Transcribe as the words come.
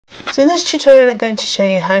So in this tutorial I'm going to show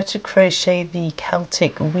you how to crochet the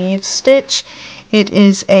Celtic weave stitch. It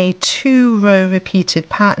is a 2-row repeated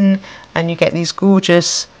pattern and you get these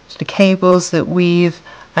gorgeous sort of cables that weave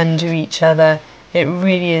under each other. It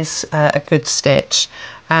really is a good stitch.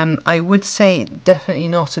 I would say definitely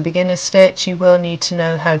not a beginner stitch. You will need to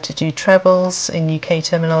know how to do trebles in UK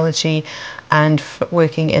terminology and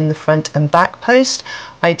working in the front and back post.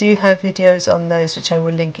 I do have videos on those which I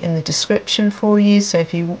will link in the description for you, so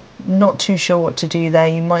if you're not too sure what to do there,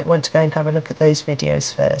 you might want to go and have a look at those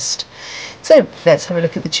videos first. So let's have a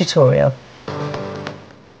look at the tutorial.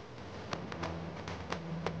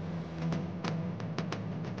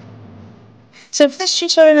 So for this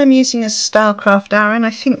tutorial I'm using a Stylecraft Aran. I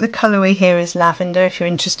think the colourway here is lavender if you're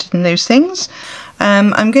interested in those things.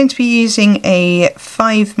 I'm going to be using a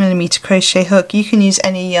 5mm crochet hook. You can use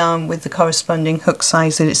any yarn with the corresponding hook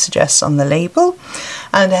size that it suggests on the label.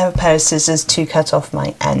 And I have a pair of scissors to cut off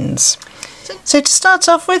my ends. So to start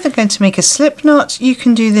off with, I'm going to make a slip knot. You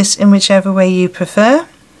can do this in whichever way you prefer.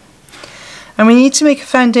 And we need to make a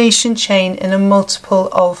foundation chain in a multiple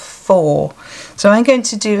of 4. So I'm going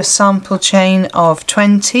to do a sample chain of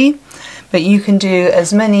 20, but you can do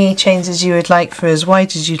as many chains as you would like for as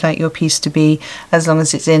wide as you'd like your piece to be, as long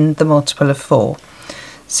as it's in the multiple of 4.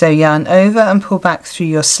 So yarn over and pull back through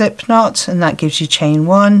your slip knot, and that gives you chain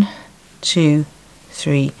 1, 2,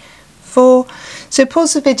 3, 4. So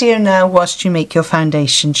pause the video now whilst you make your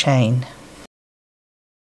foundation chain.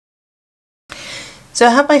 So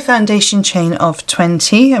I have my foundation chain of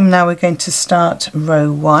 20 and now we're going to start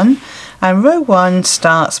row 1, and row 1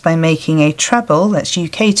 starts by making a treble, that's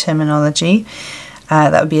UK terminology,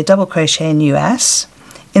 that would be a double crochet in US,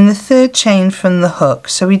 in the 3rd chain from the hook.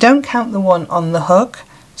 So we don't count the one on the hook,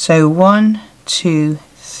 so 1, 2,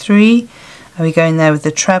 3, and we go in there with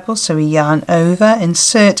the treble, so we yarn over,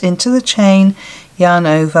 insert into the chain, yarn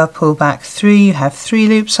over, pull back through, you have 3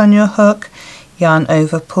 loops on your hook, yarn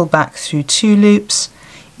over, pull back through 2 loops,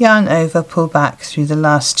 yarn over, pull back through the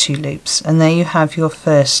last 2 loops, and there you have your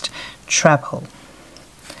first treble.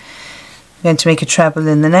 I'm going to make a treble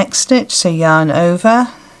in the next stitch, so yarn over,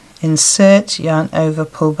 insert, yarn over,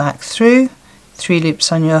 pull back through, 3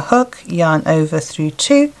 loops on your hook, yarn over through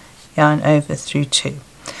 2, yarn over through 2.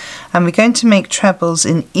 And we're going to make trebles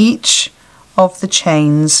in each of the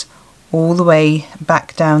chains all the way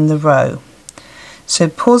back down the row. So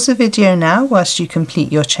pause the video now whilst you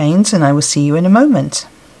complete your chains and I will see you in a moment.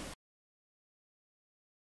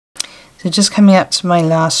 So just coming up to my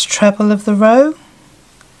last treble of the row,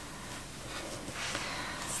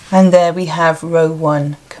 and there we have row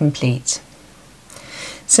 1 complete.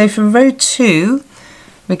 So for row 2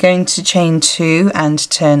 we're going to chain 2 and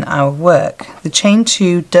turn our work. The chain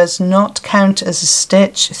 2 does not count as a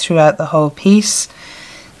stitch throughout the whole piece.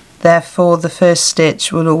 Therefore the first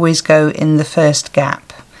stitch will always go in the first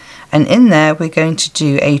gap, and in there we're going to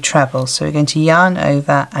do a treble. So we're going to yarn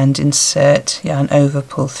over and insert, yarn over,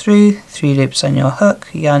 pull through, 3 loops on your hook,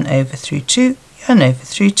 yarn over through 2, yarn over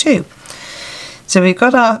through 2. So we've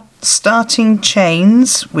got our starting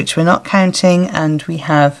chains which we're not counting, and we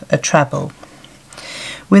have a treble.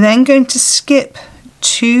 We're then going to skip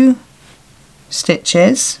 2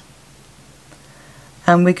 stitches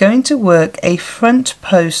and we're going to work a front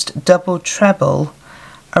post double treble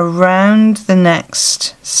around the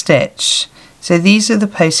next stitch. So these are the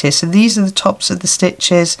posts here, so these are the tops of the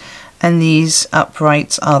stitches and these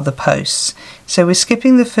uprights are the posts. So we're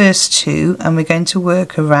skipping the first 2 and we're going to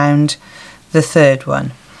work around the 3rd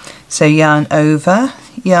one. So yarn over,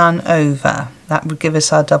 that would give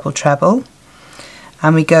us our double treble,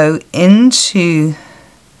 and we go into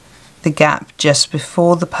the gap just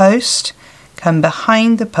before the post, come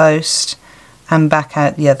behind the post and back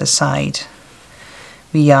out the other side.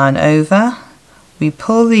 We yarn over, we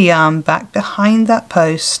pull the yarn back behind that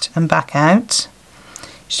post and back out. You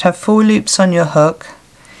should have 4 loops on your hook,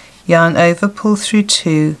 yarn over, pull through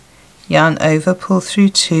 2, yarn over, pull through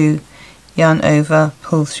 2, yarn over,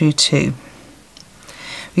 pull through 2.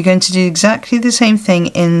 We're going to do exactly the same thing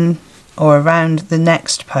in or around the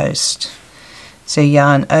next post. So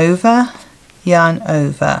yarn over,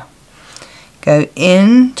 go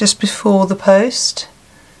in just before the post,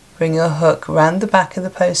 bring your hook round the back of the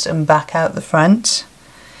post and back out the front,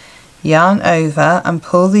 yarn over and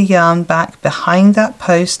pull the yarn back behind that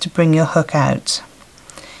post to bring your hook out.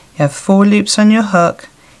 You have 4 loops on your hook,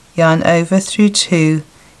 yarn over through 2,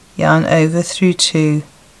 yarn over through 2,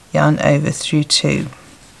 yarn over through 2.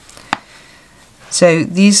 So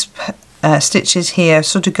these stitches here are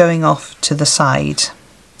sort of going off to the side,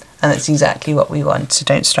 and that's exactly what we want, so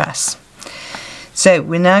don't stress. So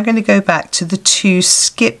we're now going to go back to the 2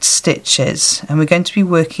 skipped stitches, and we're going to be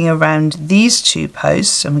working around these 2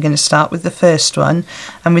 posts, and we're going to start with the first one,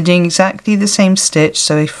 and we're doing exactly the same stitch,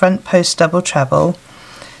 so a front post double treble.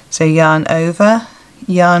 So yarn over,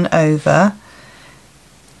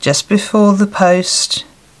 just before the post,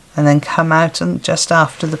 and then come out and just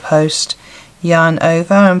after the post, yarn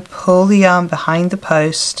over and pull the yarn behind the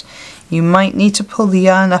post. You might need to pull the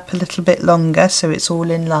yarn up a little bit longer so it's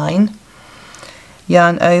all in line.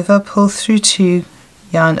 Yarn over, pull through 2,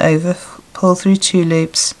 yarn over, pull through 2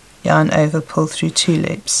 loops, yarn over, pull through 2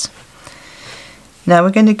 loops. Now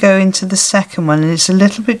we're going to go into the second one, and it's a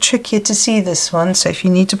little bit trickier to see this one, so if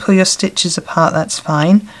you need to pull your stitches apart, that's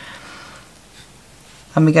fine.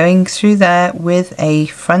 And we're going through there with a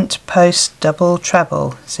front post double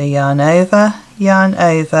treble. So yarn over,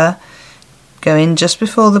 go in just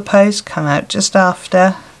before the post, come out just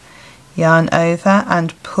after, yarn over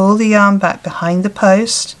and pull the yarn back behind the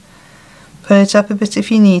post, pull it up a bit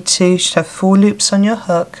if you need to. You should have 4 loops on your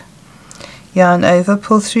hook, yarn over,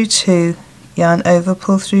 pull through 2, yarn over,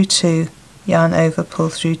 pull through 2, yarn over, pull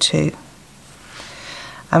through 2.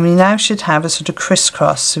 And we now should have a sort of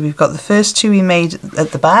crisscross. So we've got the first 2 we made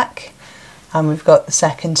at the back, and we've got the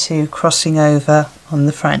second 2 crossing over on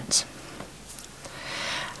the front.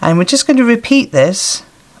 And we're just going to repeat this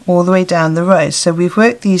all the way down the row. So we've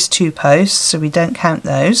worked these 2 posts, so we don't count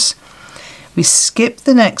those. We skip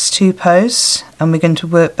the next 2 posts, and we're going to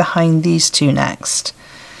work behind these 2 next.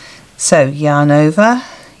 So yarn over,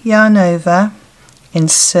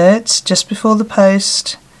 insert just before the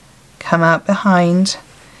post, come out behind,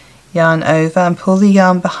 yarn over and pull the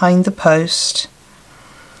yarn behind the post.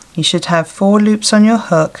 You should have 4 loops on your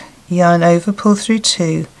hook, yarn over, pull through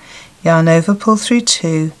 2, yarn over, pull through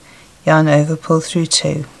 2, yarn over, pull through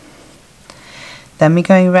 2. Then we're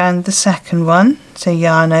going around the second one, so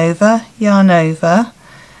yarn over,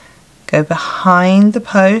 go behind the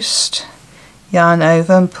post, yarn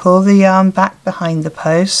over and pull the yarn back behind the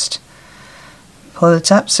post, pull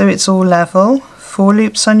it up so it's all level, 4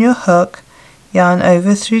 loops on your hook, yarn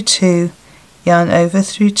over through 2, yarn over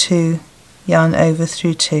through 2, yarn over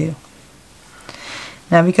through 2.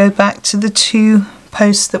 Now we go back to the 2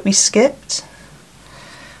 posts that we skipped,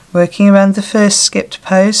 working around the first skipped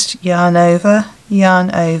post, yarn over,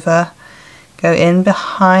 go in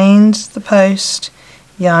behind the post,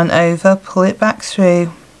 yarn over, pull it back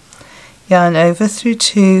through, yarn over through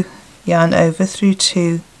 2, yarn over through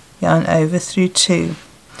 2, yarn over through 2.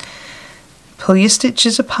 Pull your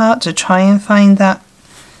stitches apart to try and find that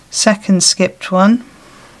second skipped one.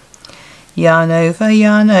 Yarn over,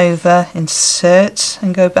 insert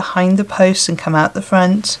and go behind the post and come out the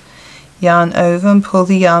front. Yarn over and pull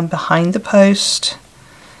the yarn behind the post.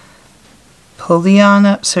 Pull the yarn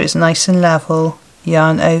up so it's nice and level.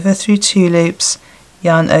 Yarn over through 2 loops,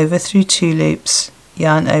 yarn over through 2 loops,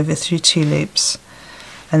 yarn over through 2 loops.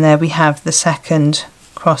 And there we have the second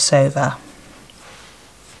crossover.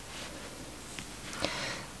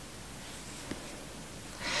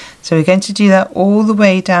 So we're going to do that all the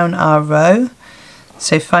way down our row.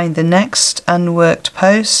 So find the next unworked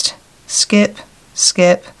post, skip,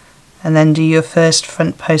 skip, and then do your first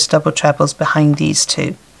front post double trebles behind these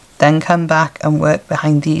 2. Then come back and work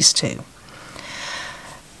behind these 2.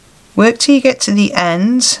 Work till you get to the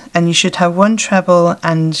end, and you should have 1 treble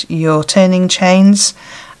and your turning chains,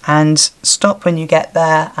 and stop when you get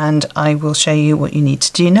there and I will show you what you need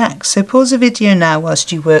to do next. So pause the video now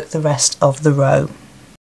whilst you work the rest of the row.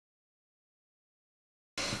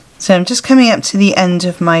 So I'm just coming up to the end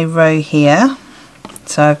of my row here.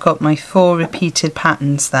 So I've got my 4 repeated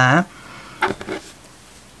patterns there.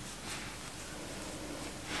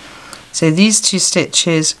 So these 2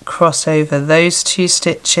 stitches cross over those 2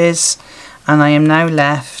 stitches, and I am now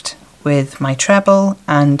left with my treble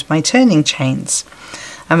and my turning chains.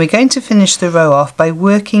 And we're going to finish the row off by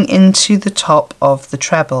working into the top of the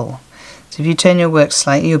treble. So if you turn your work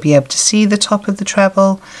slightly, you'll be able to see the top of the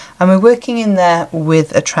treble, and we're working in there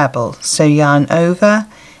with a treble. So yarn over,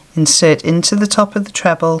 insert into the top of the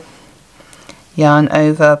treble, yarn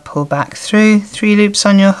over, pull back through, 3 loops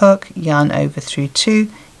on your hook, yarn over through 2,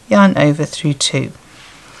 yarn over through 2.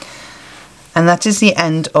 And that is the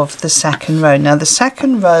end of the second row. Now the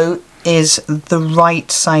second row is the right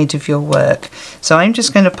side of your work. So I'm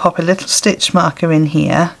just going to pop a little stitch marker in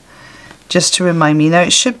here just to remind me. Now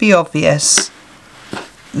it should be obvious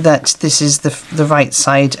that this is the right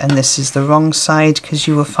side and this is the wrong side, because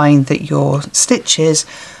you will find that your stitches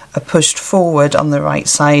are pushed forward on the right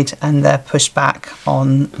side and they're pushed back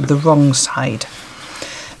on the wrong side.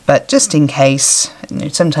 But just in case, you know,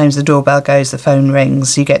 sometimes the doorbell goes, the phone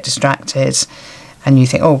rings, you get distracted. and you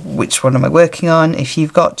think, oh, which one am I working on? If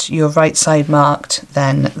you've got your right side marked,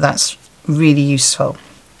 then that's really useful.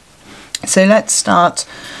 So let's start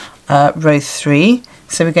row 3.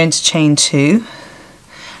 So we're going to chain 2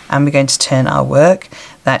 and we're going to turn our work.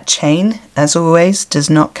 That chain, as always, does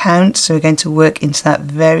not count, so we're going to work into that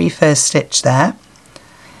very first stitch there.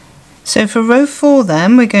 So for row 4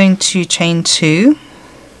 then, we're going to chain 2,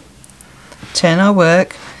 turn our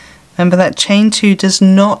work. Remember that chain 2 does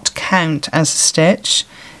not count as a stitch,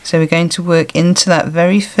 so we're going to work into that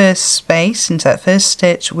very first space, into that first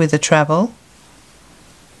stitch with a treble.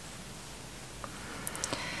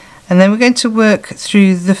 And then we're going to work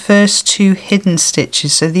through the first 2 hidden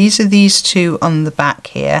stitches. So these are these 2 on the back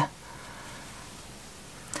here.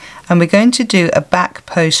 And we're going to do a back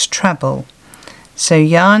post treble. So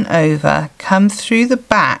yarn over, come through the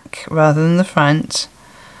back rather than the front,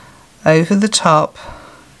 over the top,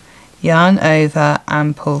 yarn over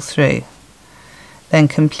and pull through. Then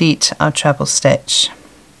complete our treble stitch.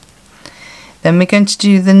 Then we're going to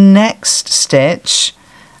do the next stitch,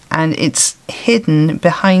 and it's hidden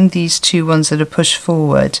behind these 2 ones that are pushed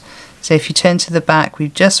forward. So if you turn to the back,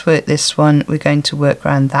 we've just worked this one, we're going to work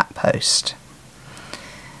around that post.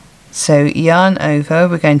 So yarn over,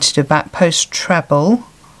 we're going to do back post treble,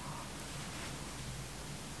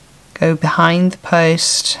 go behind the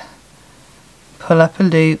post, pull up a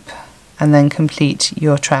loop, and then complete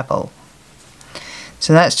your treble.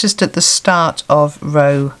 So that's just at the start of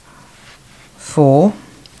row 4.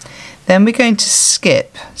 Then we're going to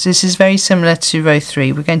skip, so this is very similar to row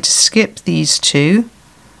 3, we're going to skip these 2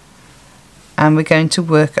 and we're going to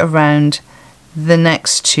work around the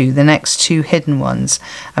next 2 hidden ones,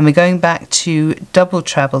 and we're going back to double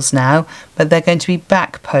trebles now, but they're going to be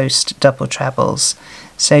back post double trebles.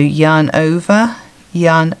 So yarn over,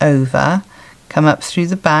 come up through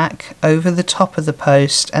the back, over the top of the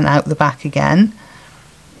post and out the back again.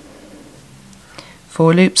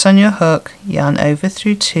 4 loops on your hook, yarn over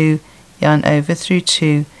through 2, yarn over through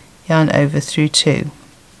 2, yarn over through 2.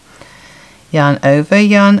 Yarn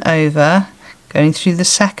over, going through the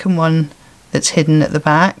second one that's hidden at the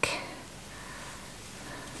back.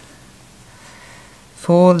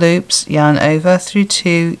 4 loops, yarn over through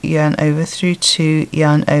 2, yarn over through 2,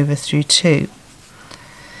 yarn over through 2.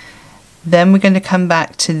 Then we're going to come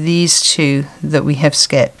back to these 2 that we have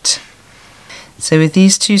skipped. So with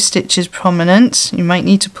these 2 stitches prominent, you might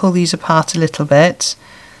need to pull these apart a little bit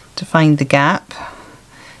to find the gap.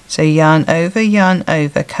 So yarn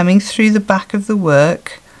over, coming through the back of the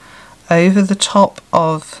work, over the top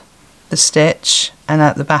of the stitch and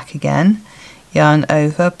out the back again. Yarn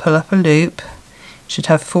over, pull up a loop. Should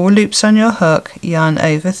have 4 loops on your hook, yarn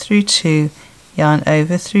over through 2, yarn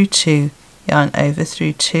over through 2, yarn over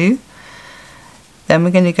through 2. Then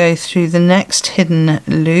we're going to go through the next hidden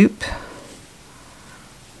loop,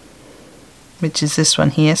 which is this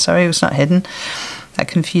one here. Sorry, it was not hidden. That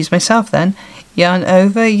confused myself then. Yarn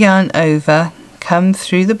over, come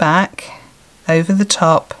through the back, over the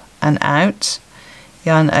top and out.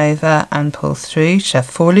 Yarn over and pull through. You should have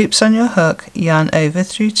 4 loops on your hook, yarn over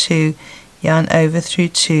through 2, yarn over through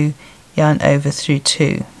 2, yarn over through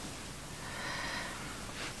 2.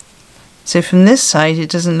 So from this side it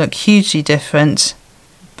doesn't look hugely different,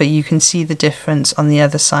 but you can see the difference on the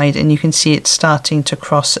other side, and you can see it starting to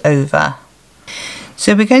cross over.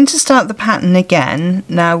 So we're going to start the pattern again.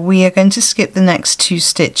 Now we are going to skip the next 2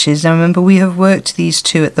 stitches. Now remember, we have worked these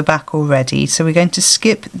 2 at the back already, so we're going to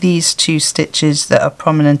skip these 2 stitches that are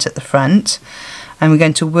prominent at the front, and we're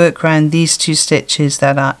going to work around these 2 stitches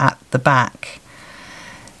that are at the back.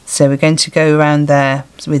 So we're going to go around there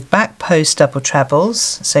with back post double trebles.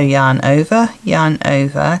 So yarn over,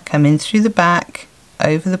 come in through the back,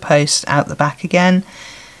 over the post, out the back again,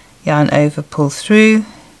 yarn over, pull through,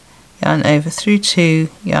 yarn over through 2,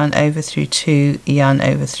 yarn over through 2, yarn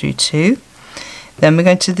over through 2. Then we're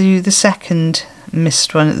going to do the second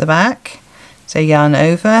missed one at the back. So yarn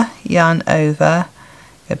over,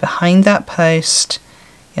 go behind that post,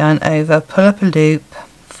 yarn over, pull up a loop,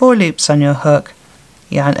 4 loops on your hook,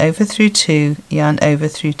 yarn over through 2, yarn over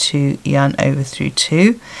through 2, yarn over through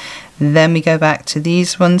 2. Then we go back to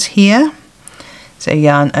these ones here. So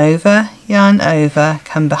yarn over,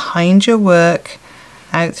 come behind your work,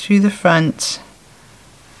 out through the front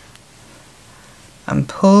and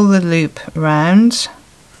pull the loop round.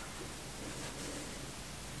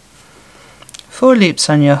 4 loops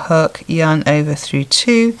on your hook, yarn over through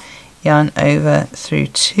 2, yarn over through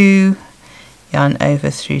 2, yarn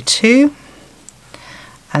over through 2,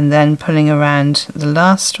 and then pulling around the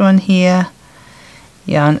last one here,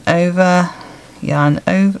 yarn over,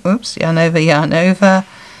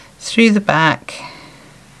 through the back,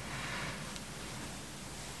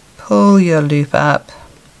 pull your loop up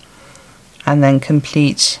and then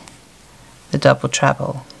complete the double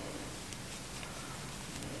treble.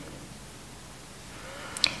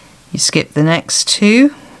 You skip the next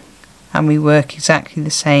two and we work exactly the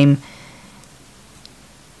same,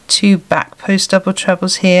 2 back post double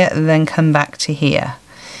trebles here and then come back to here.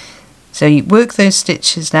 So you work those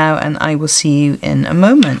stitches now and I will see you in a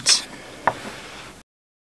moment.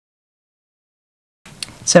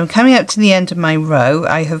 So I'm coming up to the end of my row.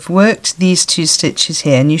 I have worked these 2 stitches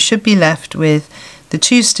here and you should be left with the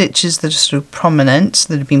 2 stitches that are sort of prominent,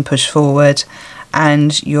 that have been pushed forward,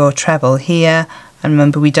 and your treble here. And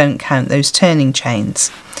remember, we don't count those turning chains.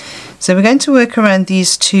 So we're going to work around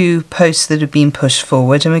these 2 posts that have been pushed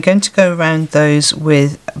forward, and we're going to go around those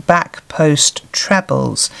with back post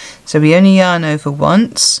trebles. So we only yarn over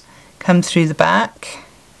once, come through the back,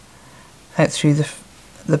 out through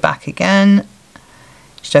the back again.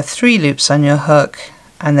 You should have 3 loops on your hook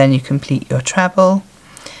and then you complete your treble.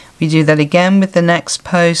 We do that again with the next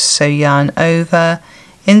post, so yarn over,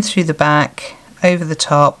 in through the back, over the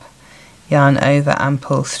top, yarn over and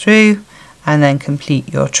pull through, and then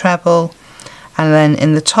complete your treble. And then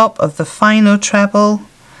in the top of the final treble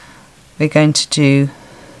we're going to do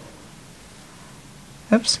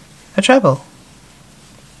a treble,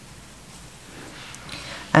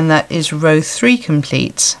 and that is row 3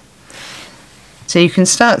 complete. So you can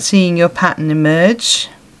start seeing your pattern emerge.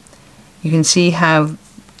 You can see how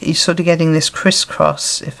you're sort of getting this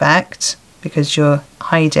crisscross effect because you're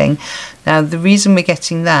hiding. Now the reason we're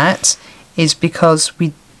getting that is because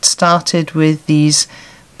we started with these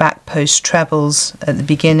back post trebles at the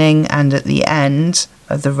beginning and at the end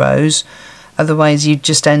of the rows. Otherwise you'd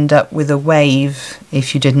just end up with a wave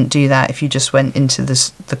if you didn't do that, if you just went into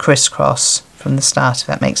the crisscross from the start, if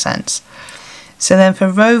that makes sense. So then for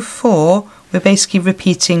row 4 we're basically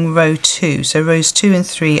repeating row 2. So rows 2 and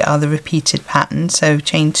 3 are the repeated pattern. So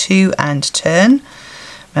chain 2 and turn.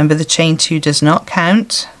 Remember, the chain 2 does not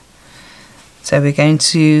count. So we're going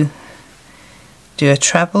to do a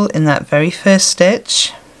treble in that very first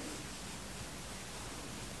stitch.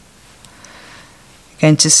 We're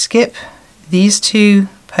going to skip these 2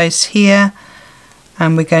 posts here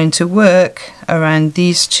and we're going to work around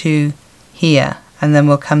these 2 here, and then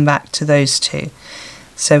we'll come back to those 2.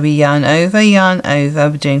 So we yarn over,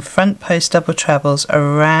 we're doing front post double trebles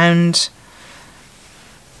around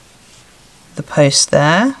the post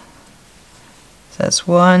there. So that's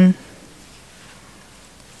 1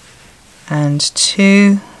 and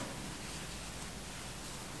 2.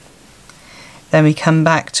 Then we come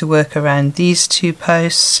back to work around these 2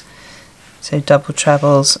 posts. So double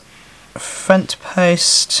trebles, front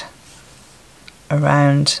post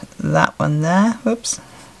around that one there, whoops,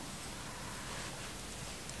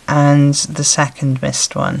 and the second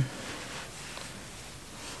missed one.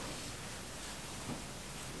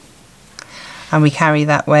 And we carry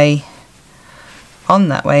that way, on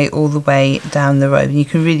that way, all the way down the row. And you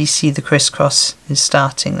can really see the crisscross is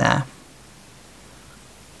starting there.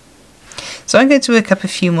 So I'm going to work up a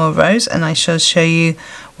few more rows and I shall show you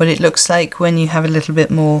what it looks like when you have a little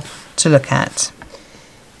bit more to look at.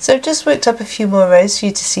 So I've just worked up a few more rows for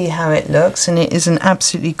you to see how it looks, and it is an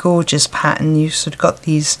absolutely gorgeous pattern. You've sort of got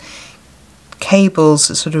these cables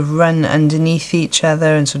that sort of run underneath each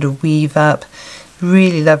other and sort of weave up.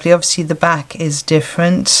 Really lovely. Obviously the back is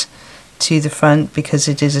different to the front because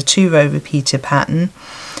it is a 2-row repeated pattern.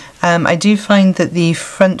 I do find that the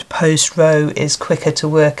front post row is quicker to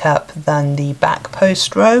work up than the back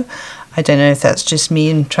post row. I don't know if that's just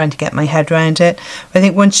me and trying to get my head around it. But I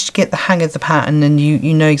think once you get the hang of the pattern and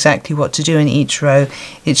you know exactly what to do in each row,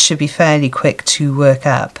 it should be fairly quick to work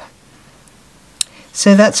up.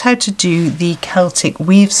 So that's how to do the Celtic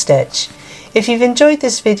weave stitch. If you've enjoyed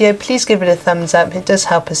this video, please give it a thumbs up. It does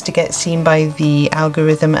help us to get seen by the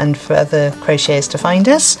algorithm and for other crocheters to find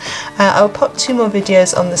us. I'll pop 2 more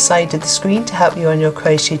videos on the side of the screen to help you on your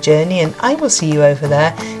crochet journey, and I will see you over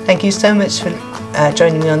there. Thank you so much for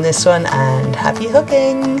joining me on this one, and happy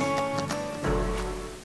hooking!